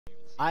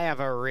I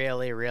have a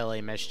really,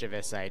 really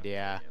mischievous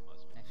idea.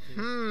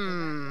 You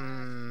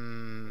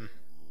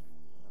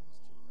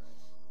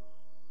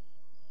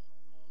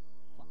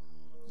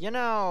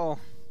know,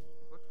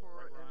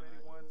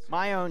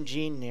 my own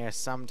genius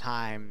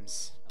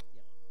sometimes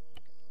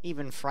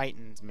even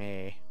frightens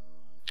me.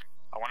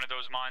 I wanted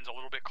those mines a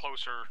little bit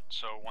closer,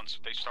 so once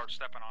they start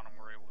stepping on them,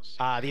 we're able to see.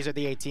 These are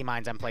the AT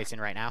mines I'm placing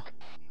right now.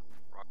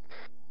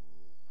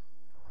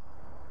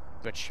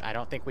 Which I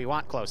don't think we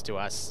want close to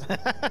us.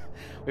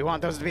 We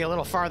want those to be a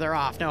little farther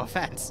off, no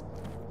offense.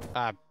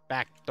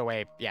 Back the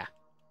way, yeah.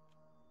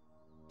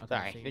 Okay,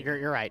 sorry, so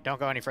you're right. Don't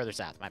go any further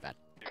south, my bad.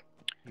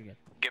 You're good.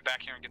 Get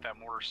back here and get that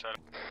mortar set.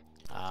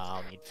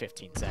 I'll need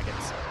 15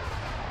 seconds.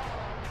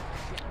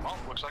 Well,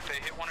 looks like they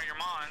hit one of your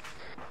mines.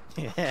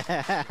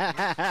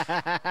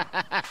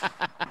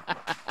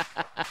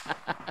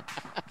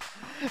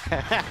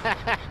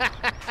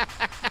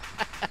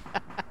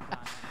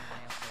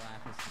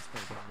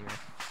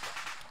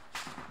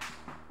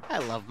 I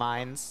love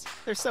mines.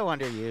 They're so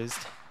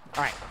underused.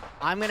 All right,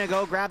 I'm gonna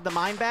go grab the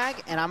mine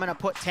bag, and I'm gonna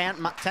put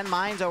 10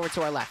 mines over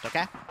to our left,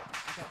 okay?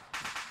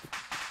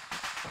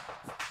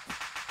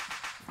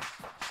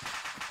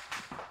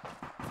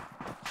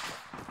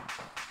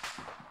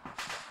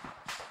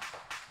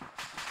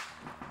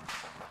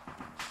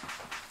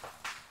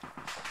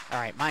 All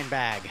right, mine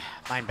bag,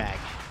 mine bag.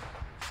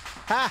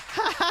 Ha!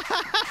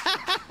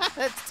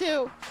 That's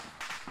 2.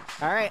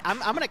 All right, I'm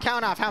gonna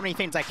count off how many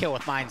things I kill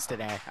with mines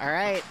today. All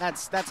right,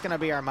 that's gonna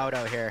be our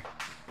motto here.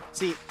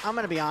 See, I'm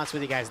gonna be honest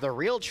with you guys. The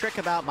real trick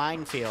about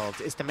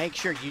minefields is to make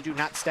sure you do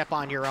not step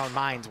on your own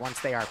mines once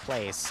they are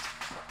placed.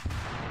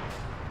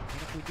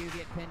 And if we do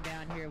get pinned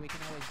down here, we can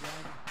always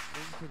run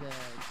into the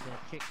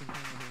shit container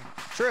here.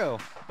 True,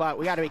 but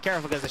we gotta be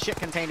careful because the shit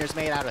container's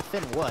made out of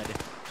thin wood.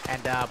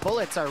 And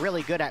bullets are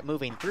really good at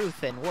moving through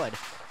thin wood.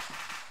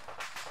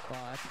 Well,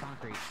 that's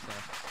concrete, so...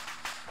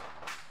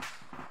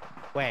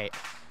 Wait.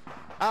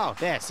 Oh,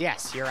 this.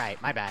 Yes, you're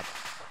right. My bad.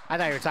 I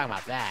thought you were talking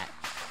about that.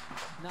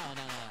 No.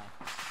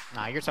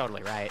 No, you're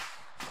totally right.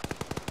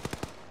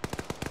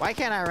 Why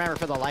can't I remember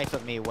for the life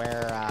of me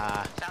where,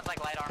 Sounds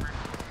like light armor.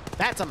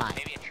 That's a mine.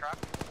 Maybe a truck?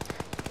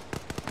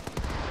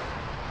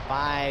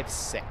 5,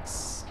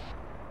 6.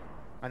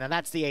 And then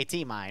that's the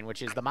AT mine,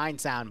 which is the mine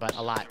sound, but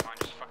a lot Mine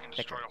just fucking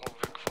destroyed a whole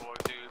Vic full of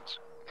dudes.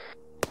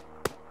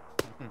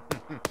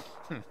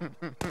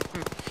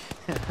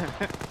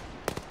 Yeah.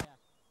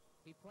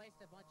 We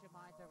placed a bunch of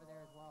mines over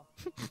there as well.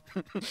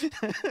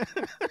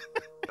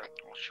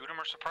 We'll shoot him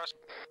or suppress him.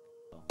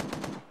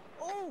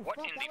 Oh, What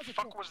in the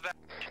fuck was that?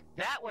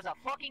 That was a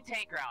fucking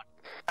tank round.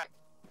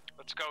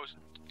 Let's go.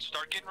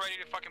 Start getting ready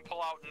to fucking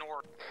pull out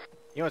north.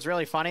 You know what's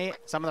really funny?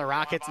 Some of the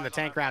rockets and the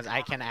tank rounds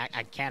I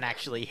can't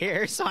actually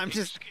hear, so I'm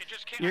just...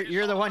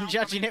 You're the one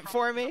judging it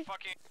for me?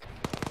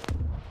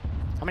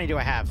 How many do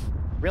I have?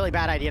 Really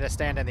bad idea to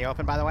stand in the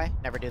open, by the way.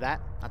 Never do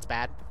that. That's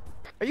bad.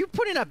 Are you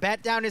putting a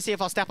bet down to see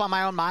if I'll step on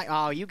my own mine?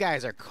 Oh, you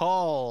guys are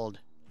cold.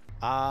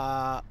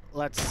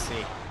 Let's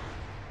see.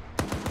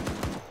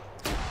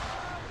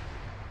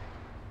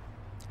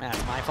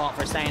 That's my fault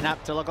for staying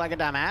up to look like a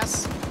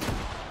dumbass.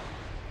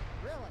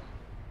 Really?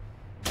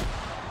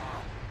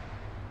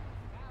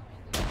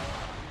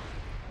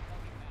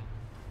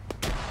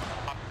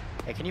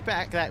 Hey, can you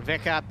back that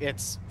Vic up?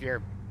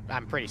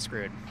 I'm pretty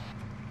screwed.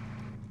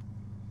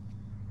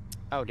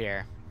 Oh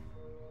dear.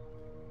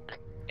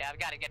 Yeah, I've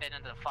got to get it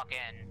into the fucking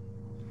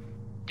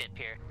dip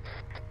here.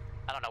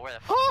 I don't know where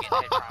the fuck it's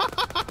getting hit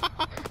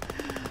from.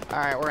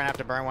 Alright, we're gonna have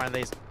to burn one of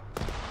these.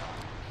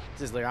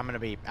 This is Liru. I'm gonna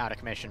be out of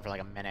commission for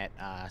like a minute.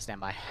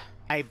 Stand by.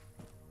 I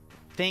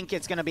think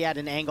it's gonna be at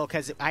an angle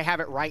because I have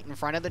it right in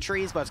front of the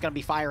trees, but it's gonna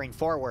be firing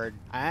forward.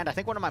 And I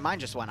think one of my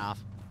mines just went off.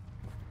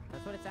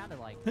 That's what it sounded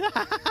like.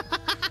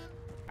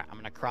 I'm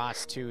gonna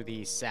cross to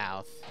the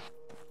south.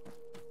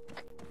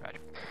 Roger.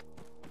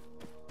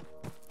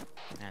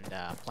 And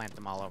plant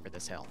them all over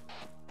this hill.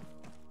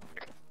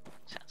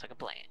 Sounds like a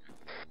plan.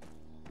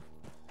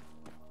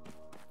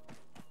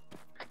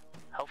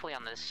 Hopefully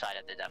on this side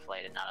of the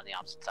defilade and not on the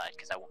opposite side,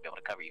 because I won't be able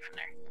to cover you from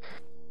there.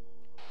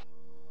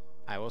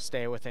 I will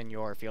stay within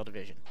your field of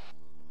vision.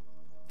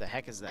 The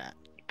heck is that?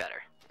 You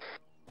better.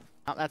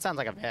 Oh, that sounds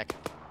like a Vic.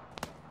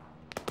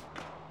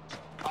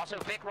 Also,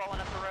 Vic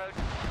rolling up the road.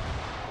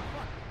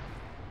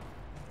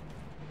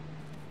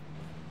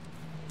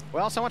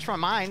 Well, so much for my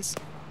mines.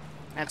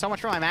 And so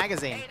much for my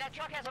magazine. Hey, that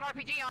truck has an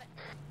RPG on it.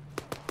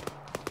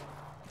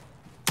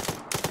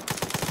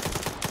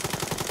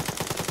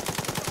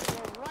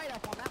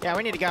 Yeah,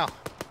 we need to go.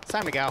 It's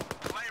time to go.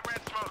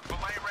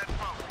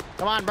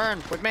 Come on, burn.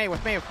 With me,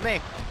 with me, with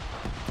me.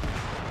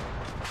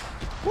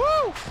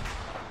 Woo!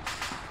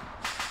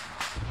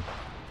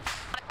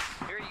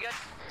 Here, you good?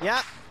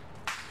 Yep.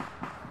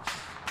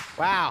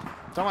 Wow.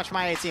 So much for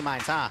my AT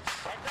mines, huh?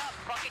 Heads up,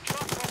 fucking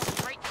truck rolling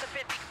straight to the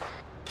 50.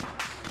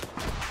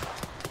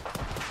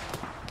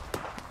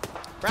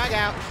 Frag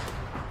out.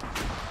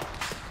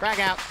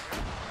 Frag out.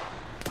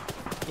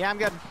 Yeah, I'm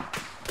good.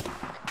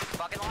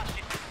 Fucking lost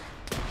you.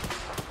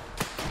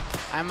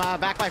 I'm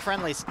back by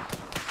friendlies.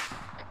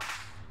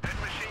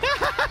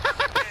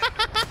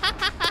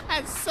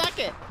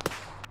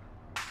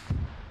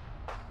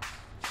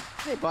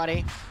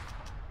 buddy.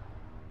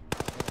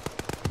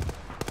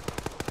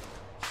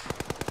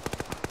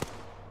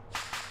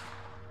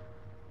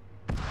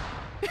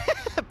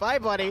 Bye,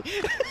 buddy.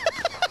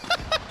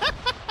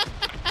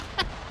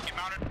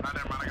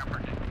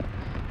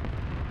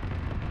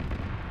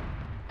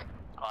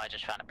 Oh, I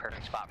just found a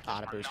perfect spot for this.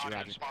 Auto boost you, Not a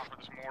Roger. good spot for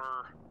this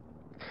mortar.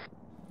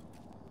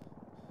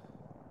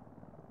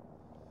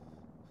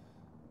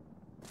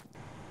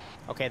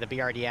 Okay, the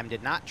BRDM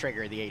did not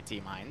trigger the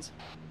AT mines.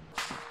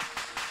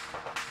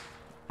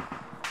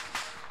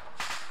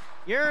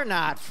 You're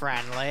not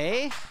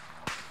friendly. He's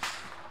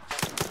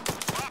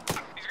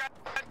got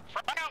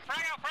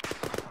frag out.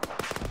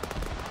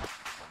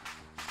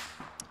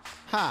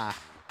 Huh.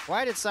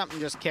 Why did something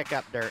just kick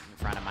up dirt in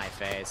front of my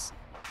face?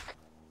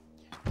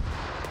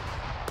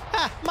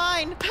 Ah,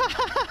 mine!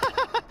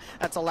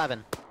 That's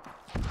 11.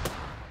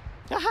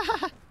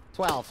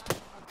 12.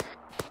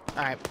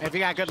 Alright, if you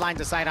got good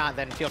lines of sight on it,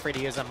 then feel free to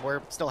use them.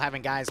 We're still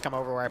having guys come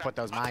over where I put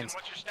those mines.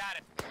 What's your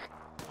status?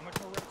 How much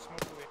more red smoke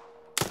do we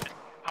have?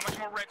 How much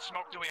more red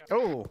smoke do we have?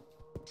 Oh.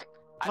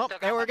 Well,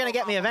 they were gonna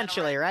get me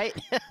eventually, right?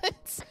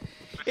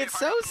 it's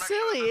so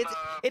silly.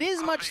 It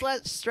is much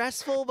less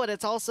stressful, but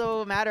it's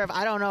also a matter of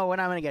I don't know when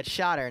I'm gonna get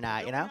shot or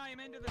not, you know?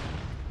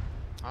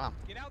 Oh.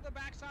 Get out the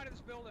back side of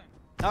this building.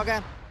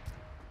 Okay.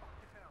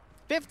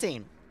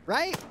 15,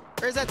 right?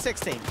 Or is that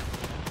 16?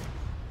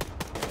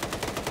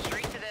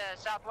 Straight to the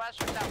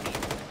southwest or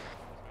southeast?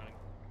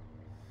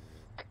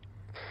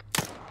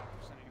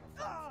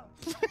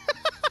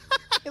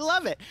 I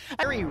love it.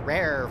 Very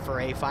rare for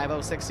a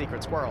 506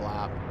 Secret Squirrel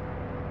op.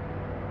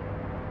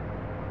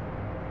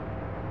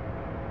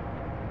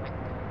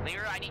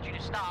 Liru, I need you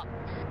to stop.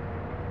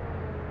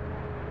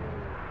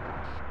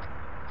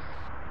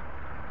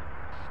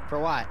 For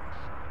what?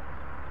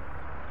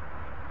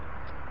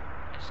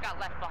 I just got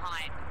left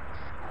behind.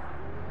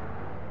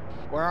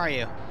 Where are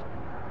you?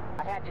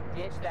 I had to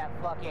ditch that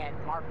fucking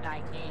Mark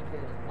 19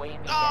 because it was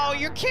weighing me Oh,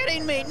 down. you're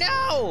kidding me!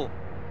 No!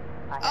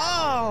 I had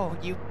Oh,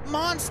 you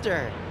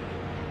monster!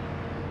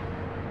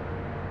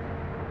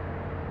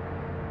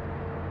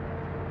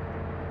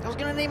 I was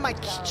gonna name my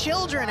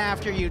children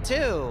after you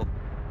too.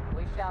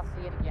 We shall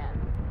see it again.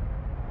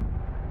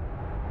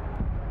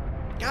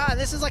 God,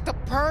 this is like the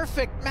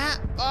perfect map.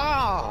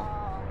 Oh,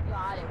 Oh,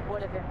 God, it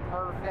would have been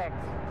perfect.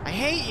 I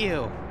hate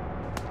you.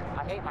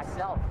 I hate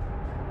myself.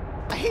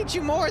 I hate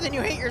you more than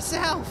you hate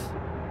yourself.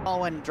 Oh,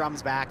 when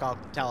Drum's back, I'll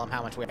tell him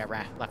how much we have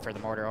left for the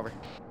mortar over.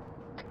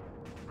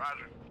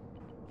 Roger.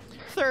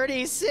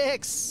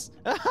 36.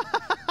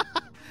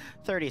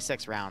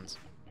 36 rounds.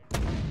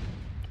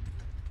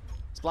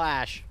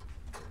 Splash.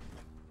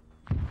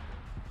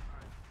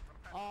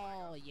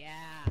 Oh, yeah.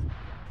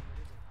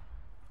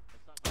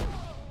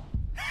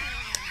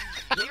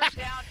 Liru's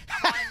down.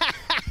 Come on.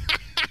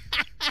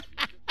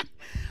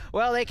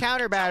 Well, they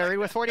counter battery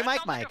with 40 That mic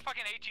sounds like mic. a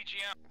fucking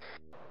ATGM.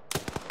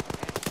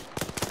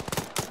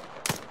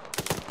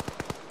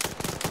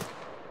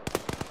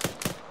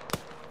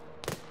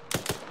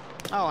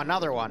 Oh,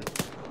 another one.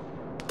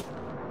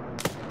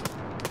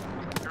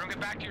 Everyone get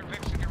back to your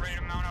Vix and get ready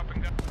to mount up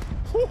and go.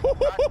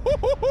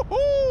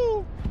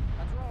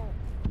 Let's roll.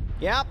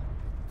 Yep.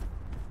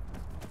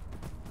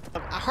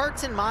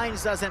 Hearts and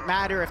minds doesn't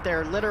matter if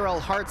their literal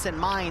hearts and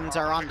minds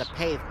are on the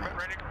pavement.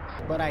 Ready to go.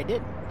 But I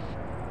didn't.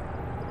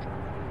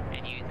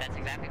 And that's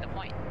exactly the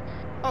point.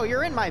 Oh,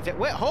 you're in my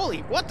wait, holy,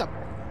 what the?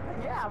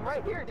 Yeah, I'm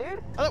right here,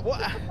 dude.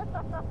 What?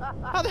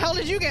 How the hell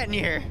did you get in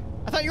here?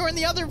 I thought you were in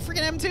the other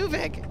freaking M2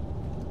 Vic.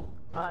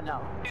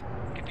 No.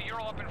 Get the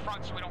Ural up in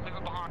front so we don't leave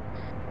it behind.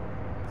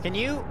 Can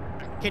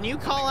you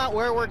call out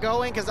where we're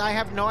going? Because I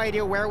have no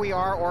idea where we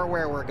are or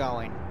where we're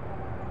going.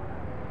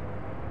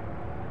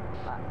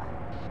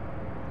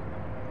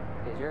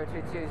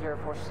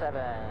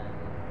 022047.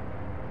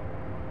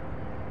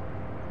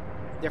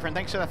 Different.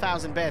 Thanks for the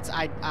 1,000 bits. Oh,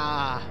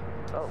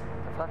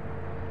 the fuck?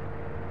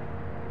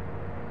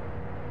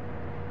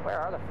 Where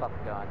are the fuck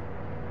going?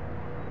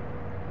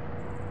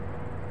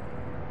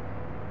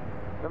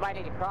 We might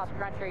need to cross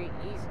country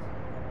east.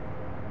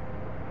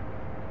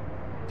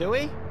 Do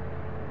we?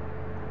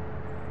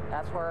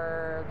 That's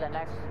where the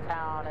next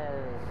town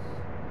is.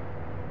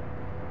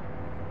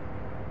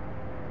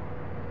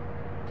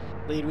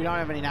 Lead, we don't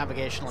have any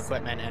navigational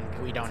equipment and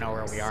we don't know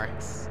where we are.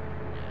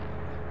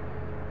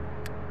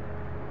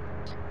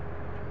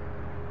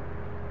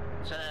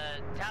 So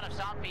the town of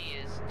Zombie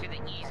is to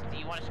the east. Do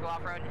you want us to go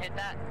off-road and hit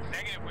that?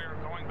 Negative, we're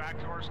going back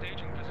to our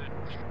staging position.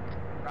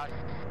 Roger.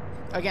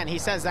 Again, he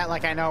says that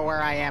like I know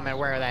where I am and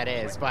where that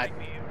is, but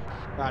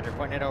Roger,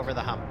 putting it over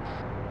the hump.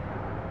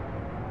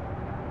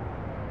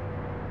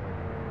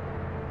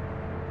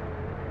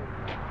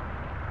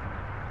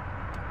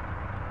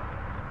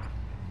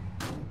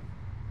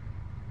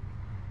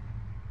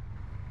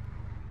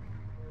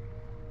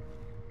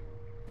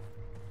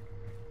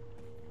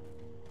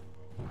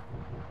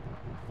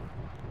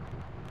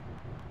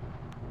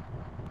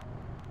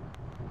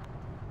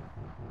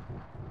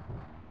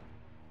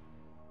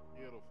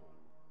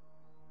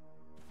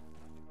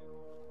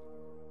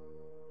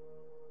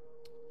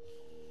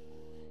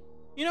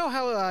 You know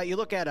how you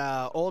look at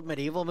old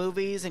medieval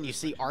movies and you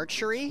see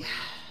archery?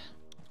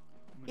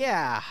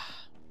 Yeah.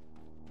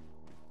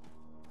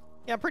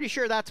 Yeah, I'm pretty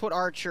sure that's what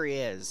archery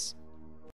is.